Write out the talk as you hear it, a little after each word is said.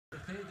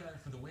Go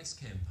for the West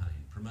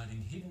campaign,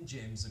 promoting hidden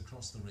gems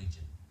across the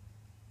region.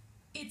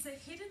 It's a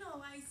hidden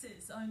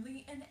oasis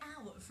only an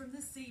hour from the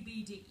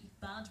CBD,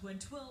 but when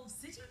 12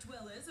 city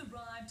dwellers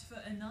arrived for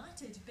a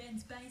night at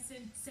Bens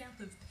Basin, south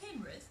of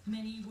Penrith,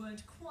 many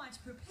weren't quite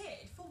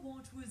prepared for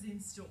what was in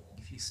store.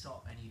 If you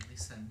stop and you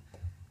listen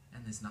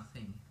and there's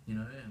nothing, you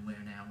know, and we're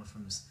an hour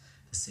from the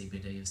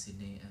CBD of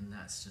Sydney, and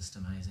that's just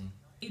amazing.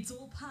 It's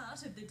all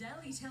part of the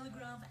Daily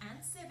Telegraph and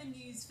 7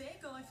 News Fair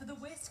Guy for the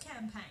West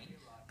campaign,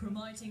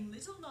 promoting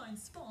little-known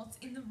spots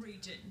in the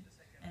region.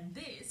 And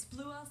this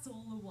blew us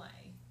all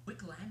away. We're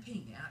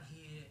glamping out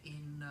here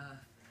in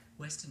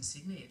Western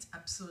Sydney. It's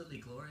absolutely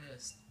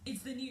glorious.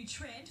 It's the new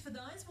trend for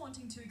those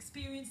wanting to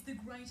experience the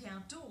great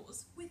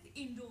outdoors with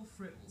indoor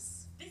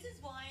frills. This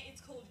is why it's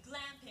called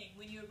glamping.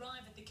 When you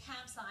arrive at the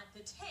campsite,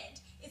 the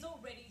tent is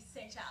already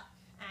set up.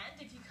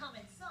 And if you come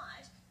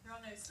inside, there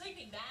are no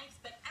sleeping bags,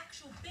 but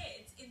actual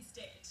beds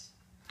instead.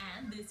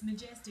 And this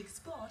majestic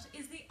spot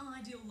is the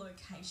ideal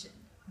location.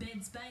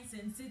 Bens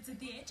Basin sits at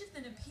the edge of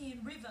the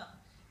Nepean River.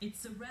 It's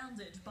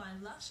surrounded by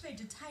lush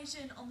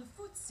vegetation on the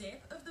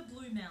footstep of the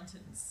Blue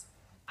Mountains.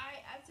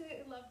 I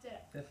absolutely loved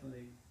it.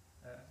 Definitely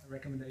a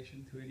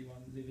recommendation to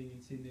anyone living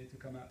in Sydney to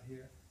come out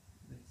here.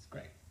 It's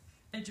great.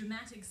 A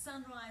dramatic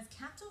sunrise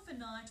capped off a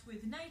night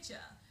with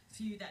nature.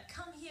 Few that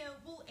come here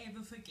will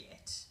ever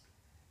forget.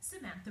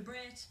 Samantha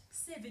Brett,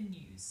 7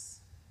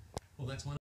 News. Well, that's one